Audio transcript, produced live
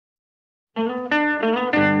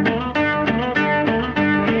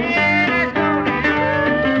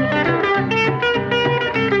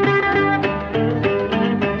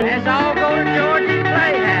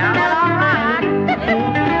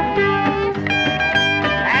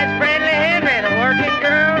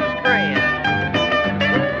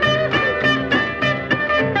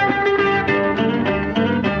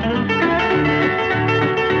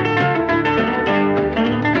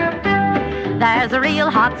There's a real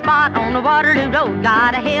hot spot on the Waterloo Road.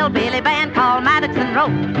 Got a hillbilly band called Maddox and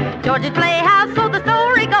Road. George's Playhouse, so the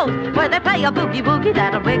story goes, where they play a boogie-woogie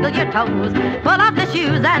that'll wiggle your toes. Pull off the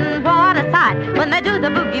shoes and what a sight when they do the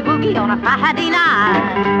boogie-woogie on a Friday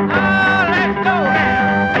night. Oh, let's go now.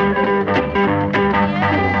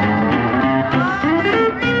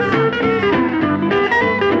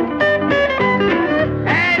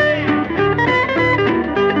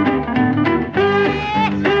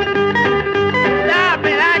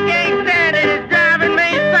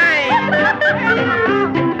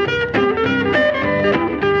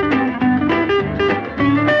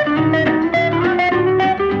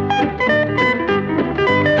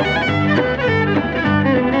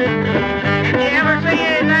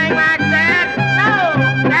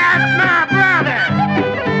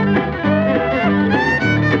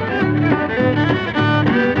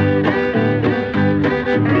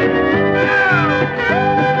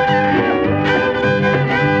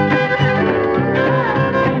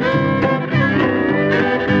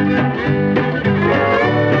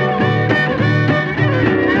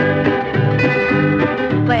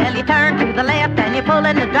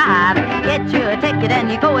 Pulling the drive, get you a ticket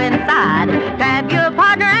and you go inside. Grab your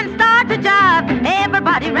partner and start to jive.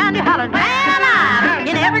 Everybody round you hollering, man alive.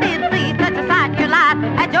 You never did see such a sight in your life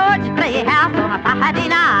at George's Playhouse on a Friday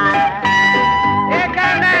night. Here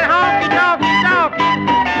comes that honky-tonky-tonky.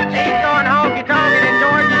 She's going honky-tonky at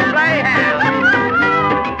George's Playhouse.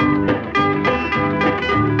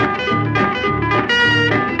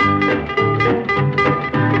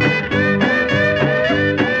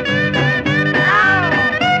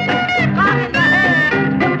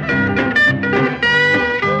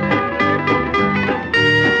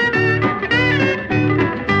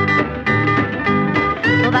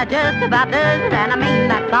 Just about does it, and I mean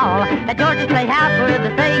that's all. At George's Playhouse where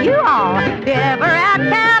they say you all. If you're ever out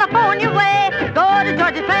California way, go to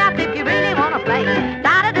George's Playhouse.